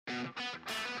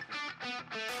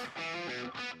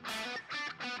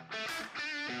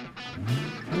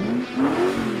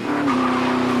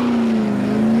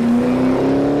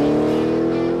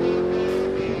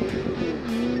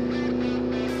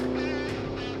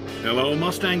Hello,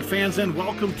 Mustang fans, and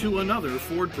welcome to another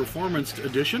Ford Performance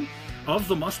edition of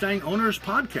the Mustang Owners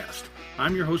Podcast.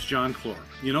 I'm your host, John Clore.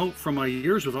 You know, from my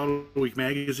years with Auto Week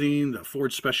magazine, the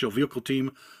Ford Special Vehicle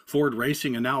Team, Ford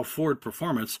Racing, and now Ford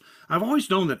Performance, I've always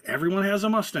known that everyone has a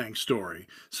Mustang story.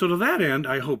 So to that end,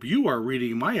 I hope you are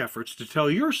reading my efforts to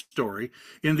tell your story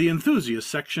in the enthusiast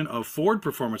section of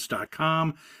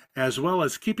FordPerformance.com, as well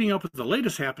as keeping up with the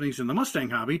latest happenings in the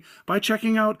Mustang hobby by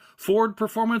checking out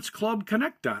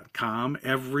FordPerformanceClubConnect.com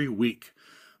every week.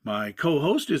 My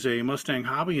co-host is a Mustang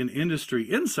hobby and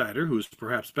industry insider who is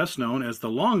perhaps best known as the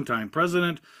longtime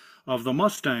president of the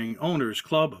Mustang Owners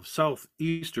Club of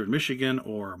Southeastern Michigan,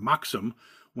 or MOXM,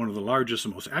 one of the largest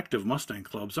and most active Mustang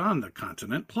clubs on the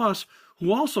continent, plus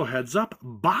who also heads up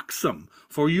BOXM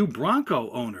for you Bronco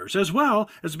owners, as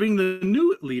well as being the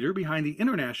new leader behind the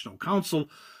International Council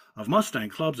of Mustang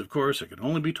Clubs. Of course, I can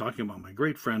only be talking about my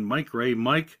great friend Mike Ray.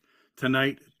 Mike,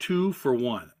 tonight, 2 for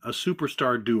 1, a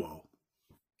superstar duo.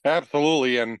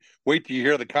 Absolutely, and wait till you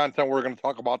hear the content we're going to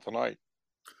talk about tonight.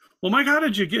 Well, Mike, how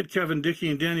did you get Kevin Dickey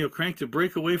and Daniel Crank to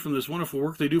break away from this wonderful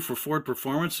work they do for Ford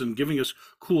Performance and giving us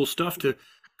cool stuff to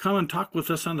come and talk with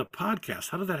us on the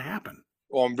podcast? How did that happen?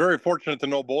 Well, I'm very fortunate to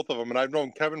know both of them, and I've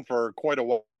known Kevin for quite a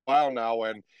while now.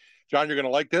 And John, you're going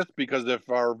to like this because if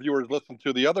our viewers listen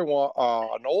to the other one,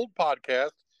 an old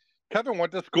podcast, Kevin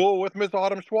went to school with Miss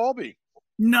Autumn Schwalbe.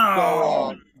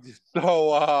 No.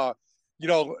 So you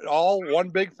know, all one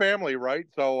big family, right?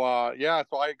 So, yeah,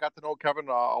 so I got to know Kevin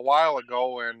a while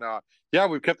ago, and yeah,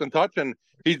 we've kept in touch, and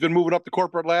he's been moving up the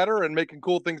corporate ladder and making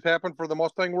cool things happen for the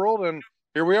Mustang world, and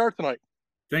here we are tonight.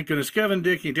 Thank goodness. Kevin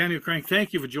Dickey, Daniel Crank,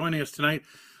 thank you for joining us tonight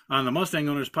on the Mustang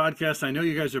Owners Podcast. I know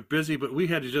you guys are busy, but we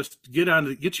had to just get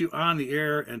you on the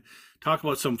air and talk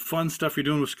about some fun stuff you're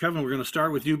doing with Kevin. We're going to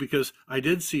start with you because I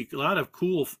did see a lot of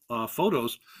cool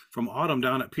photos from Autumn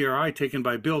down at PRI taken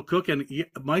by Bill Cook. And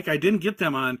Mike, I didn't get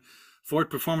them on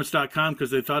FordPerformance.com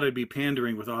because they thought I'd be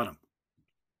pandering with Autumn.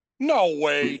 No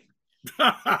way.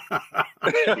 No.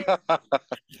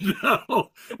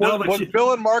 Was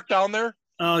Bill and Mark down there?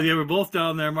 Oh, yeah, we're both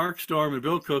down there. Mark Storm and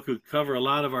Bill Cook, who cover a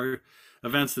lot of our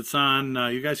events that's on.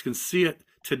 You guys can see it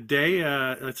today.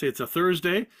 Let's say it's a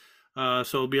Thursday. So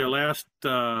it'll be our last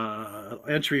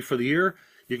entry for the year.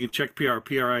 You can check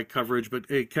PRI coverage. But,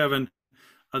 hey, Kevin,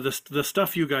 the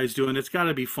stuff you guys do, and it's got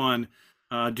to be fun,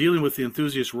 dealing with the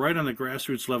enthusiasts right on the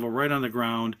grassroots level, right on the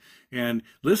ground, and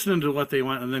listening to what they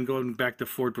want and then going back to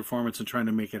Ford Performance and trying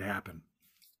to make it happen.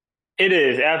 It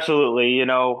is, absolutely. You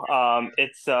know,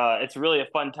 it's really a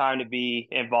fun time to be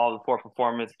involved with Ford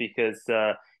Performance because,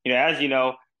 you know, as you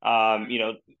know,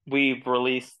 we've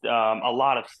released a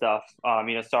lot of stuff,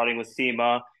 starting with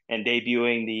SEMA and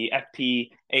debuting the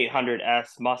FP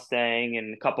 800S Mustang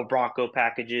and a couple Bronco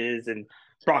packages and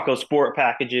Bronco Sport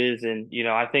packages. And, you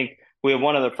know, I think we have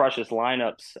one of the freshest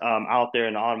lineups out there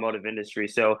in the automotive industry.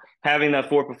 So having the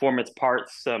Ford Performance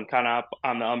parts kind of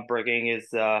on the upbringing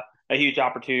is a huge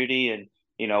opportunity. And,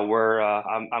 you know,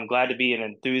 I'm glad to be an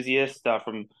enthusiast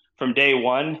from day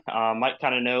one. Mike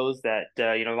kind of knows that,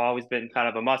 I've always been kind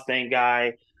of a Mustang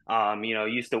guy,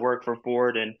 used to work for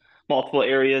Ford in multiple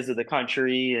areas of the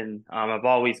country. And I've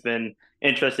always been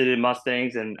interested in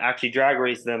Mustangs and actually drag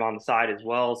race them on the side as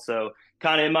well. So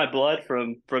kind of in my blood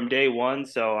from day one.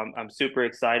 So I'm super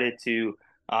excited to,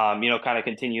 kind of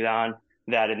continue on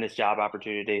that in this job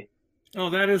opportunity. Oh,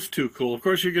 that is too cool. Of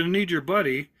course, you're going to need your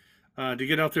buddy to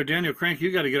get out there. Daniel Crank, you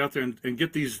got to get out there and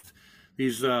get these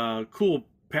cool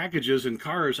packages and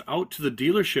cars out to the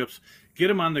dealerships, get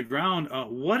them on the ground.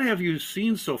 What have you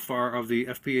seen so far of the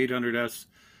FP 800S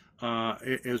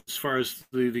as far as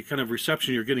the kind of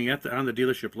reception you're getting on the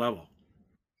dealership level?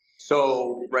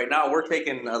 So right now we're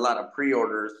taking a lot of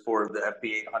pre-orders for the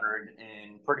FP 800,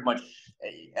 and pretty much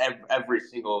every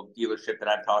single dealership that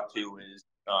I've talked to is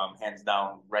hands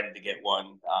down ready to get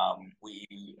one.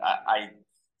 I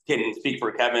can't speak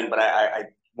for Kevin, but I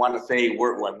want to say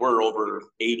we're over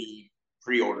 80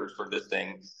 pre-orders for this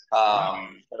thing.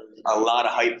 A lot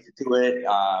of hype to it.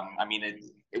 I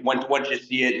mean, once you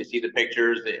see it, you see the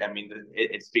pictures.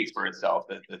 It speaks for itself.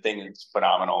 The thing is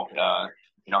phenomenal.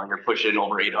 You're pushing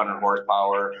over 800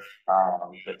 horsepower.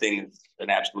 The thing is an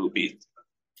absolute beast.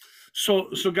 So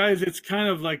guys, it's kind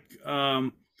of like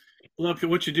look at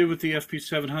what you did with the FP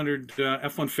 700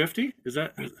 F-150. Is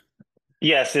that?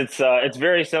 Yes, it's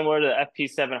very similar to the FP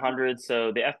 700.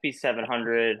 So the FP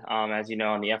 700, as you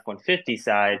know, on the F-150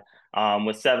 side,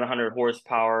 with 700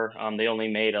 horsepower, they only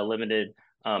made a limited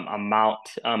amount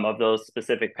of those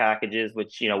specific packages,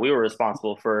 which, we were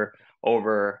responsible for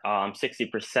over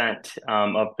 60%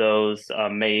 of those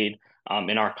made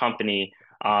in our company,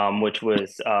 which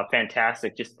was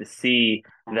fantastic just to see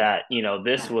that,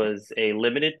 this was a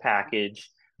limited package.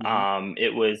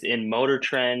 It was in Motor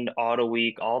Trend, Auto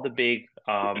Week, all the big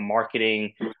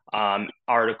marketing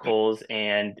articles,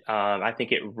 and I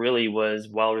think it really was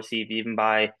well received even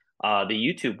by the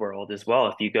YouTube world as well.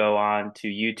 If you go on to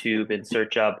YouTube and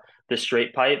search up the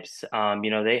straight pipes,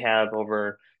 they have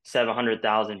over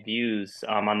 700,000 views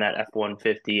on that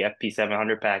F-150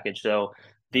 FP700 package. So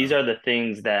these are the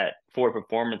things that Ford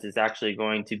Performance is actually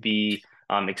going to be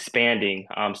expanding,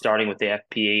 starting with the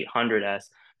FP800S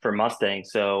for Mustang.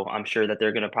 So I'm sure that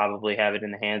they're going to probably have it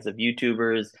in the hands of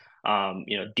YouTubers,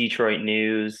 Detroit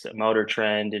News, Motor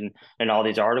Trend, and all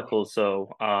these articles.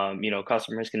 So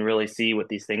customers can really see what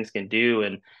these things can do.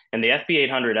 And the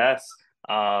FP800S,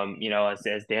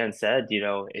 as Dan said,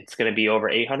 it's going to be over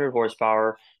 800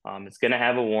 horsepower. It's going to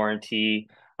have a warranty.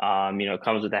 It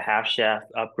comes with a half shaft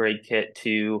upgrade kit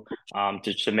to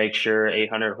make sure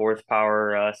 800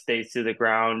 horsepower stays to the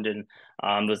ground, and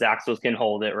those axles can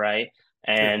hold it right.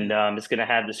 And it's going to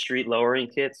have the street lowering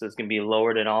kit, so it's going to be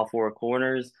lowered in all four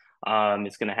corners.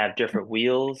 It's going to have different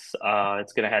wheels.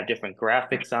 It's going to have different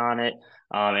graphics on it.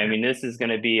 This is going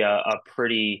to be a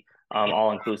pretty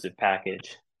all-inclusive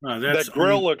package. That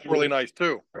grill looks really nice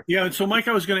too. Yeah, and so Mike,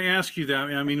 I was going to ask you that.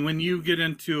 When you get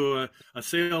into a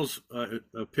sales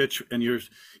pitch and you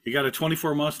got a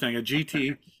 24 Mustang, a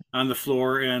GT on the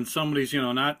floor, and somebody's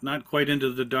not quite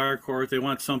into the dark horse, they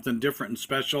want something different and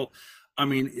special.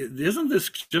 Isn't this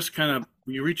just kind of,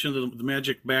 you reach into the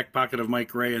magic back pocket of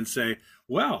Mike Ray and say,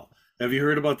 well, have you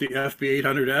heard about the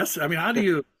FP800S? How do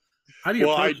you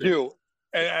Well, I do.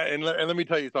 And let me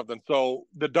tell you something. So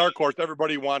the dark horse,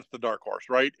 everybody wants the dark horse,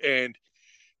 right? And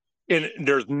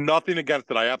there's nothing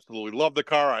against it. I absolutely love the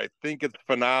car. I think it's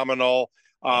phenomenal.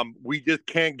 We just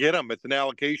can't get them. It's an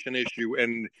allocation issue,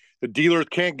 and the dealers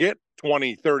can't get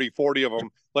 20, 30, 40 of them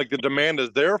like the demand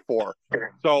is there for.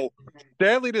 So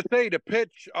sadly to say, to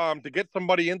pitch, to get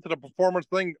somebody into the performance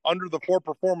thing under the Ford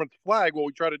Performance flag, what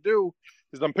we try to do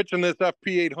is I'm pitching this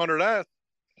FP800S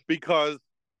because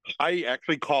I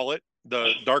actually call it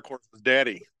the dark horse's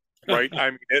daddy, right?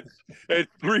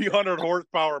 It's 300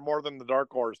 horsepower more than the dark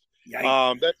horse.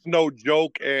 That's no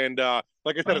joke. And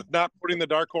like I said, it's not putting the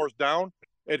dark horse down.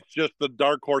 It's just the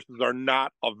dark horses are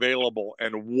not available.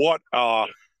 And what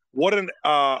an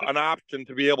option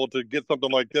to be able to get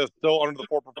something like this still under the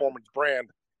Ford Performance brand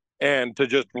and to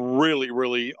just really,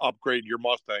 really upgrade your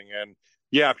Mustang. And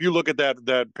yeah, if you look at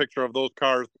that picture of those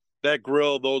cars, that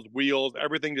grill, those wheels,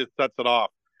 everything just sets it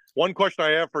off. One question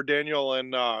I have for Daniel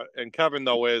and Kevin,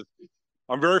 though, is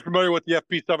I'm very familiar with the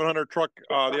FP700 truck,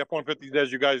 the F-150s,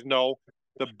 as you guys know.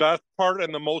 The best part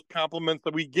and the most compliments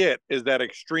that we get is that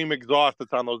extreme exhaust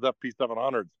that's on those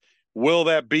FP700s. Will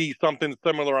that be something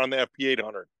similar on the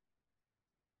FP800?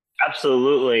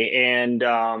 Absolutely. And,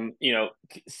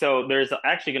 so there's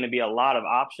actually going to be a lot of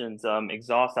options,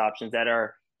 exhaust options that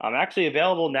are actually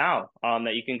available now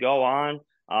that you can go on.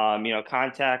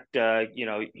 Contact,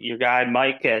 your guy,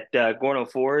 Mike at Gorno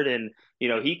Ford, and,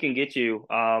 he can get you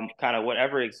kind of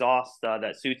whatever exhaust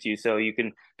that suits you. So you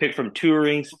can pick from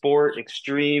touring, sport,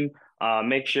 extreme,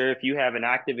 make sure if you have an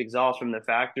active exhaust from the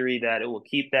factory that it will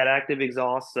keep that active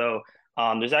exhaust. So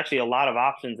there's actually a lot of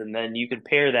options, and then you can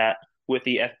pair that with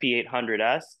the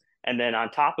FP800S. And then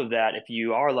on top of that, if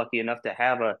you are lucky enough to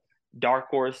have a dark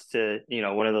horse to,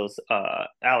 one of those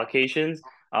allocations,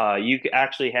 you could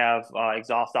actually have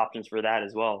exhaust options for that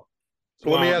as well.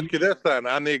 So let me ask you this then,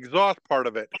 on the exhaust part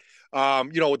of it.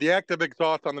 With the active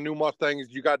exhaust on the new Mustangs,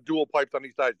 you got dual pipes on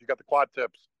each side. You got the quad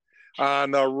tips. On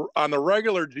the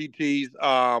regular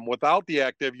GTs, without the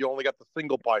active, you only got the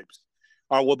single pipes.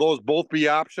 Will those both be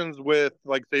options with,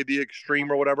 like, say, the Extreme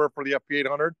or whatever for the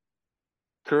FP800?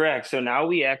 Correct. So now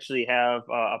we actually have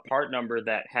a part number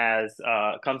that has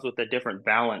comes with a different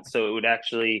valance. So it would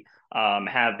actually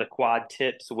have the quad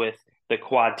tips with the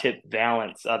quad tip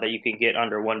valance that you can get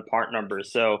under one part number.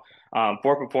 So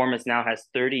Ford Performance now has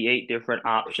 38 different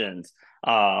options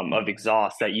of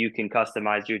exhaust that you can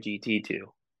customize your GT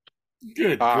to.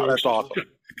 Good. That's awesome.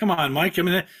 Come on, Mike.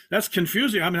 That's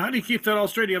confusing. How do you keep that all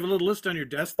straight? Do you have a little list on your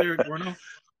desk there, Gorno?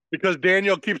 Because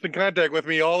Daniel keeps in contact with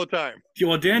me all the time.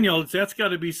 Well, Daniel, that's got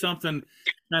to be something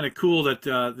kind of cool that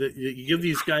you give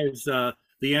these guys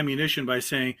the ammunition by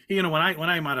saying, when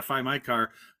I modify my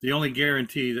car, the only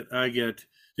guarantee that I get,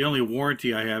 the only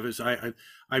warranty I have is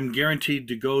I'm guaranteed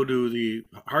to go to the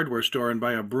hardware store and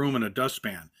buy a broom and a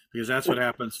dustpan, because that's what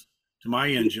happens to my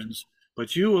engines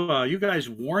but you guys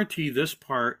warranty this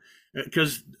part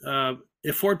because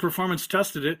if Ford Performance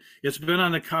tested it, it's been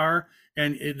on the car,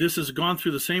 and this has gone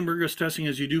through the same rigorous testing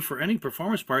as you do for any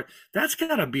performance part. That's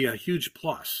got to be a huge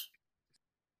plus.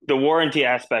 The warranty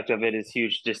aspect of it is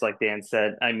huge, just like Dan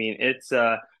said. I mean, it's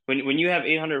when you have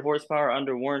 800 horsepower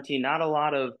under warranty, not a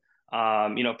lot of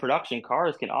production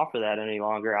cars can offer that any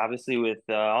longer. Obviously, with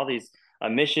all these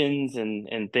emissions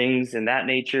and things in that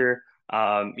nature,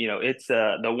 it's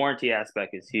the warranty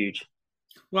aspect is huge.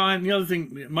 Well, and the other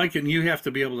thing, Mike, and you have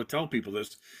to be able to tell people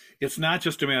this, it's not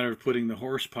just a matter of putting the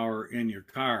horsepower in your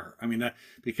car. I mean, that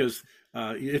because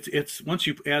it's once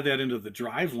you add that into the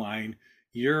drive line,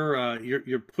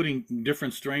 you're putting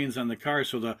different strains on the car.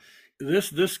 So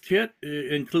this kit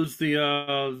includes the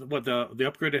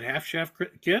upgraded half shaft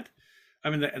kit. I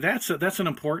mean, that's an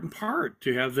important part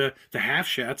to have the half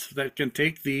shafts that can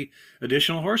take the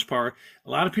additional horsepower. A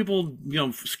lot of people,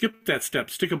 skip that step,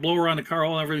 stick a blower on the car,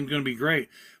 oh, everything's going to be great.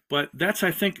 But that's,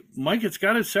 I think, Mike, it's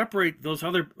got to separate those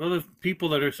other people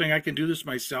that are saying I can do this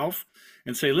myself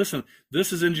and say, listen,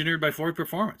 this is engineered by Ford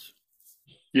Performance.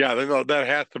 Yeah, that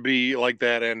has to be like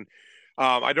that. And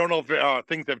I don't know if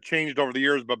things have changed over the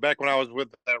years, but back when I was with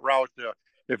that Roush,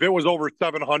 if it was over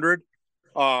 700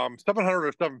 or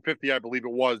 750, I believe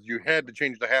it was, you had to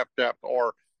change the half depth,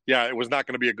 or it was not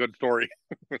going to be a good story.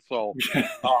 So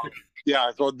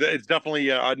so it's definitely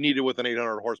needed with an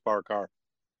 800 horsepower car.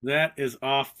 That is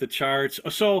off the charts.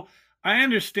 So I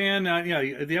understand,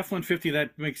 the F-150,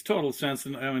 that makes total sense,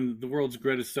 and I mean the world's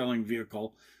greatest selling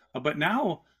vehicle. But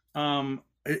now,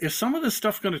 is some of this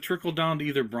stuff going to trickle down to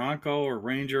either Bronco or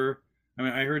Ranger? I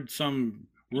mean, I heard some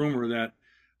rumor that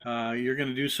you're going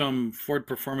to do some Ford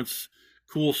Performance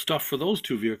cool stuff for those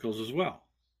two vehicles as well.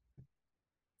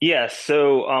 Yes,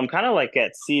 so kind of like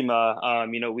at SEMA,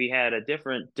 we had a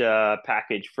different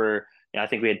package for, I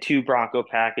think we had two Bronco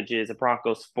packages, a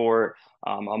Bronco Sport,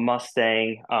 a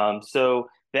Mustang. So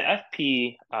the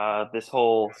FP, this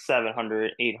whole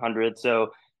 700, 800,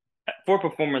 so Ford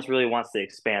Performance really wants to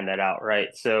expand that out, right?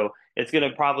 So it's going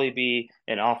to probably be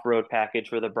an off-road package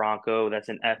for the Bronco. That's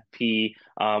an FP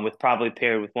with probably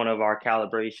paired with one of our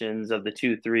calibrations of the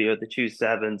 2.3 or the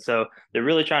 2.7. So they're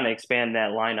really trying to expand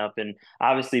that lineup. And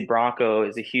obviously Bronco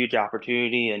is a huge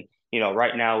opportunity. And,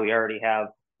 right now we already have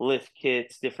lift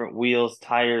kits, different wheels,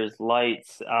 tires,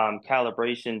 lights,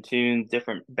 calibration tunes,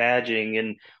 different badging.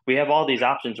 And we have all these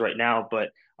options right now, but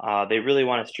they really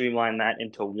want to streamline that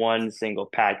into one single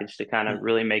package to kind of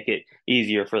really make it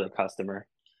easier for the customer.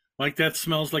 Like that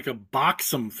smells like a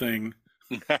Boxum thing.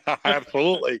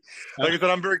 Absolutely. Like I said,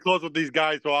 I'm very close with these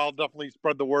guys, so I'll definitely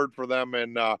spread the word for them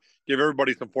and give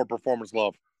everybody some Ford Performance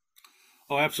love.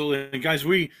 Oh, absolutely. And guys,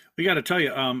 we got to tell you,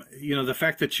 the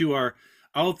fact that you are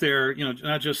out there,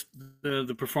 not just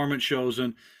the performance shows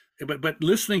but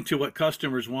listening to what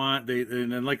customers want.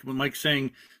 And like Mike's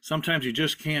saying, sometimes you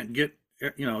just can't get,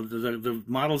 the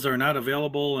models are not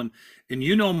available, and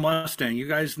Mustang, you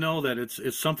guys know that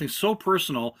it's something so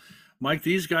personal. Mike,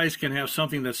 these guys can have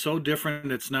something that's so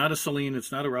different. It's not a Celine,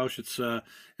 it's not a Roush,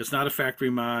 it's not a factory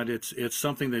mod. It's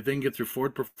something that they can get through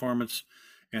Ford Performance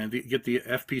and get the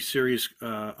FP series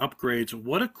upgrades.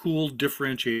 What a cool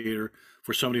differentiator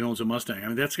for somebody who owns a Mustang. I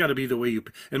mean, that's got to be the way you.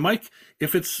 And Mike,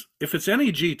 if it's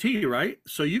any GT, right?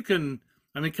 So you can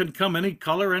come any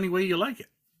color, any way you like it.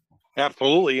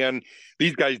 Absolutely, and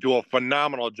these guys do a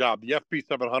phenomenal job. The FP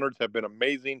 700s have been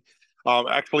amazing.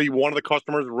 Actually, one of the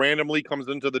customers randomly comes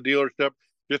into the dealership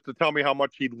just to tell me how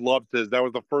much he loves his. That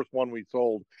was the first one we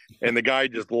sold, and the guy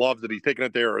just loves it. He's taking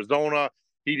it to Arizona.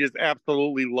 He just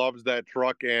absolutely loves that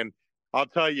truck. And I'll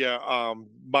tell you,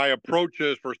 my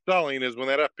approaches for selling is when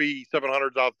that FP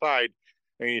 700's outside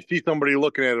and you see somebody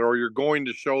looking at it, or you're going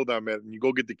to show them it, and you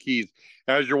go get the keys.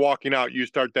 As you're walking out, you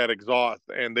start that exhaust,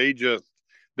 and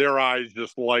their eyes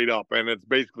just light up, and it's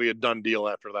basically a done deal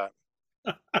after that.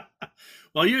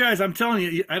 Well, you guys, I'm telling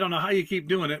you, I don't know how you keep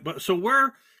doing it, but so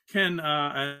where can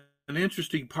an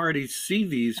interesting party see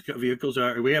these vehicles?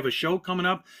 We have a show coming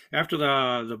up after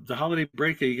the holiday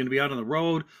break. Are you going to be out on the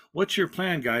road? What's your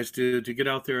plan, guys, to get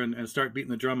out there and start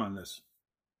beating the drum on this?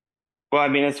 Well, I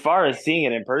mean, as far as seeing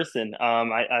it in person,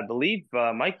 I believe,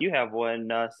 Mike, you have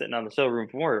one sitting on the showroom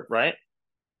floor, right?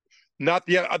 Not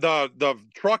the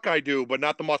truck I do, but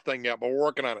not the Mustang yet, but we're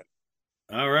working on it.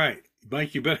 All right.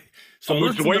 Mike, you better. So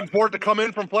I'm just waiting for it to come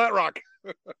in from Flat Rock.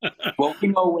 Well, we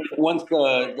know once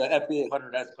the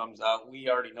FB800S comes out, we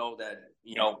already know that,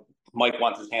 Mike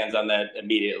wants his hands on that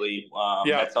immediately.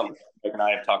 That's something Mike and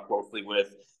I have talked closely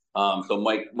with. So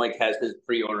Mike has his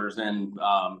pre-orders in.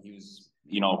 He was,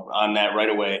 on that right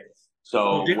away.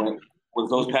 So when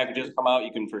those packages come out,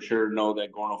 you can for sure know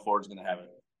that Gorno Ford's going to have it.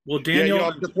 Well, Yeah,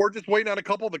 Daniel, we're just waiting on a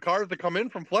couple of the cars to come in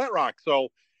from Flat Rock. So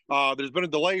there's been a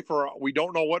delay for we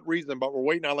don't know what reason, but we're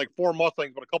waiting on like 4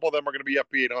 Mustangs, but a couple of them are going to be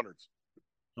FP 800s.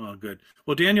 oh, good.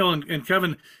 Well, Daniel and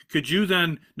Kevin, could you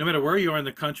then, no matter where you are in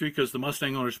the country, because the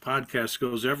Mustang Owners podcast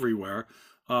goes everywhere,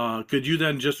 could you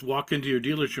then just walk into your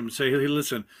dealership and say, "Hey,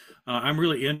 listen, I'm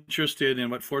really interested in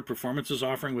what Ford Performance is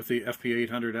offering with the FP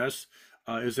 800S.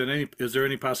 Is there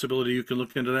any possibility you can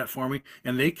look into that for me?"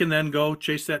 And they can then go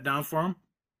chase that down for them.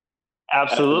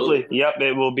 Absolutely. Absolutely. Yep.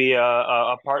 It will be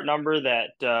a part number that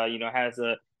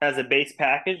has a base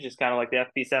package, just kind of like the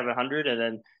FP 700, and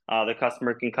then the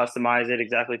customer can customize it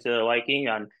exactly to their liking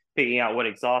on picking out what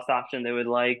exhaust option they would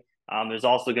like. There's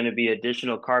also going to be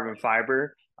additional carbon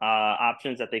fiber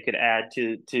options that they could add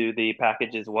to the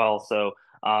package as well. So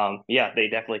yeah, they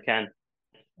definitely can.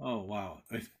 Oh, wow.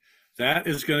 That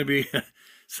is going to be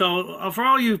so for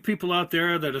all you people out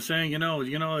there that are saying,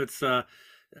 it's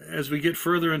as we get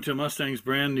further into Mustang's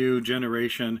brand new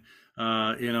generation,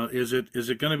 is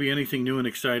it going to be anything new and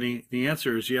exciting? The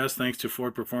answer is yes, thanks to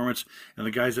Ford Performance and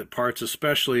the guys at Parts,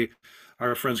 especially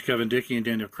our friends Kevin Dickey and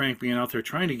Daniel Crank being out there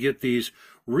trying to get these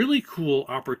really cool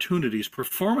opportunities,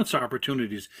 performance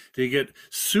opportunities to get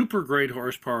super great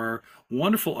horsepower,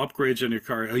 wonderful upgrades in your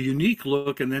car, a unique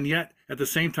look, and then yet at the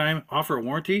same time offer a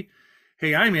warranty.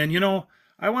 Hey, I man,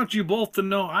 I want you both to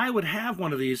know I would have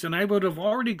one of these, and I would have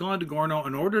already gone to Gorno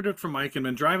and ordered it from Mike and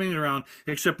been driving it around,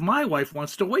 except my wife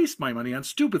wants to waste my money on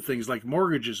stupid things like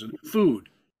mortgages and food.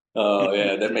 Oh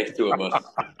yeah, that makes two of us.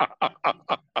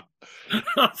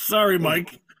 Sorry,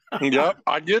 Mike. Yep,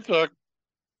 I get you.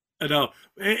 I know.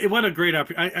 What a great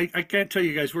opportunity. I can't tell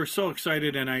you guys, we're so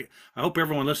excited, and I hope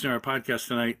everyone listening to our podcast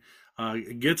tonight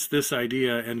gets this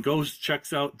idea and goes,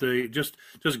 checks out just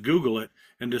Google it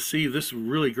and to see this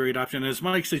really great option. As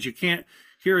Mike says, you can't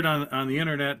hear it on the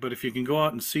internet, but if you can go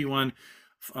out and see one,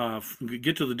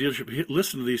 get to the dealership,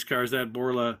 listen to these cars, that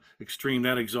Borla Extreme,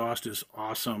 that exhaust is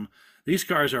awesome. These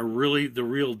cars are really the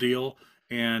real deal.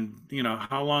 And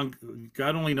how long,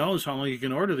 God only knows how long you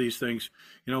can order these things.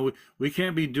 We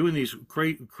can't be doing these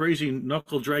crazy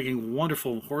knuckle dragging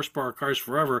wonderful horsepower cars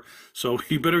forever, so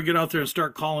you better get out there and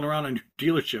start calling around on your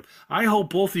dealership. I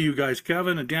hope both of you guys,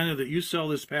 Kevin and Daniel, that you sell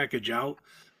this package out,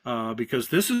 because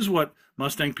this is what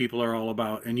Mustang people are all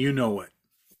about, and you know it.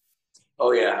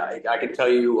 Oh yeah, I can tell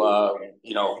you,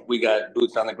 we got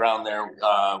boots on the ground there.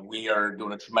 We are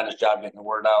doing a tremendous job getting the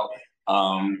word out.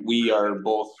 We are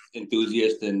both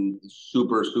enthusiasts and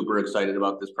super, super excited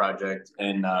about this project.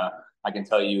 And I can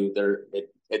tell you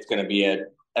it's going to be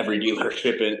at every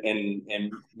dealership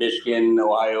in Michigan,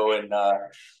 Ohio, and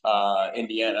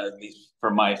Indiana, at least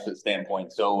from my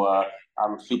standpoint. So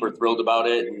I'm super thrilled about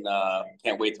it and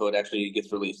can't wait till it actually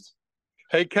gets released.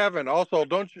 Hey, Kevin, also,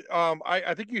 don't you,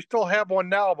 I think you still have one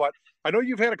now, but I know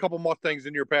you've had a couple Mustangs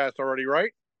in your past already,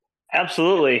 right?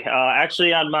 Absolutely.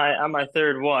 Actually, on my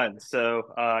third one. So,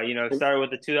 started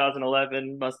with the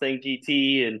 2011 Mustang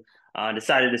GT and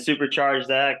decided to supercharge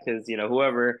that because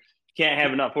whoever can't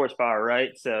have enough horsepower,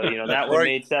 right? So, That's that one right.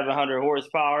 made 700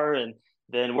 horsepower, and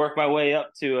then worked my way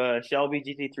up to a Shelby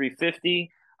GT350.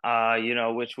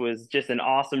 Which was just an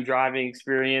awesome driving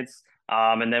experience.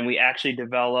 And then we actually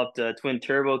developed a twin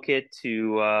turbo kit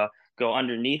to go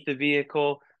underneath the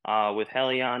vehicle with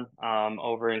Helion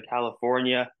over in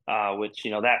California, which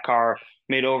that car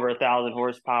made over 1,000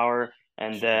 horsepower.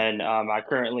 And then I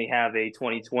currently have a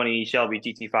 2020 Shelby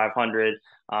GT500,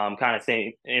 kind of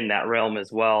same in that realm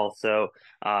as well. So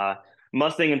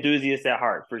Mustang enthusiast at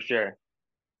heart for sure.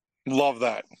 Love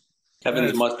that.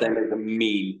 Kevin's Mustang is a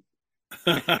meme.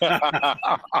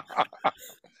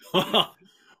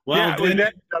 Well, yeah,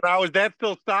 is that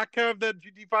still stock, Kev, the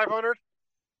GT500?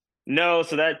 No,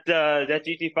 so that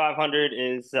GT500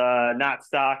 is not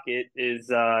stock. It is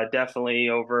definitely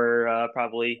over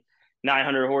probably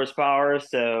 900 horsepower.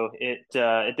 So it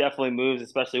definitely moves,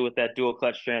 especially with that dual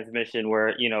clutch transmission where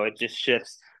it just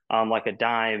shifts like a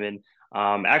dime. And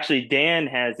actually, Dan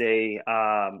has a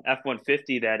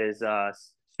F-150 that is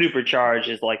supercharged,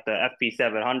 is like the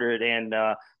FP700, and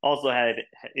also had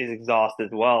his exhaust as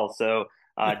well. So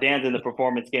Dan's in the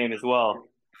performance game as well.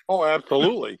 Oh,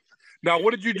 absolutely. Now,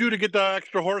 what did you do to get the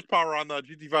extra horsepower on the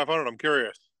GT500? I'm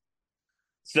curious.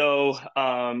 So,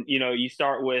 you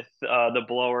start with the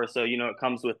blower. So, it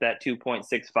comes with that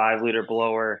 2.65 liter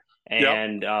blower,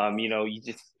 and you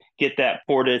just get that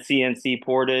ported, CNC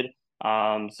ported.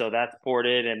 So that's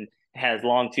ported and has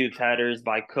long tube headers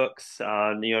by Cooks.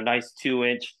 Nice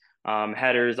 2-inch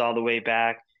headers all the way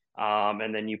back.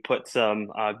 And then you put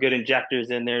some good injectors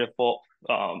in there to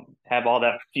have all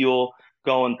that fuel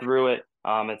going through it.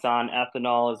 It's on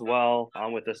ethanol as well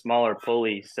with a smaller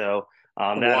pulley. So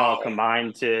That all Wow.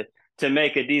 combined to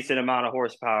make a decent amount of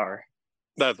horsepower.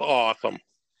 That's awesome.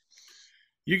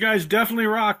 You guys definitely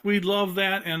rock. We love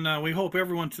that, and we hope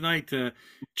everyone tonight to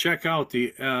check out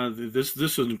this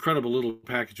is an incredible little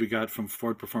package we got from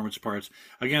Ford Performance Parts.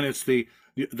 Again, it's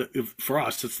for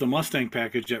us, it's the Mustang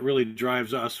package that really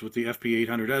drives us with the FP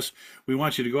 800S. We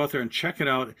want you to go out there and check it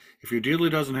out. If your dealer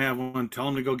doesn't have one, tell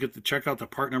them to go check out the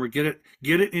part number, get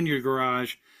it in your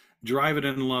garage, drive it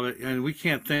and love it. And we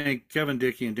can't thank Kevin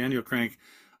Dickey and Daniel Crank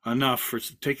enough for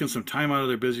taking some time out of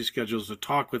their busy schedules to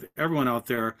talk with everyone out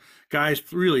there. Guys,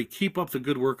 really keep up the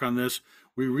good work on this.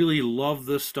 We really love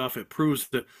this stuff. It proves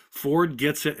that Ford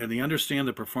gets it and they understand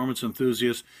the performance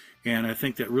enthusiasts, and I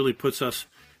think that really puts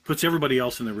everybody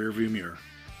else in the rearview mirror.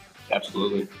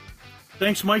 Absolutely.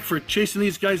 Thanks, Mike, for chasing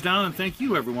these guys down, and thank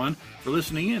you, everyone, for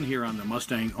listening in here on the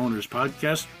Mustang Owners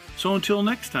Podcast. So until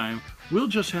next time, we'll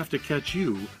just have to catch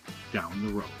you down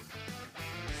the road.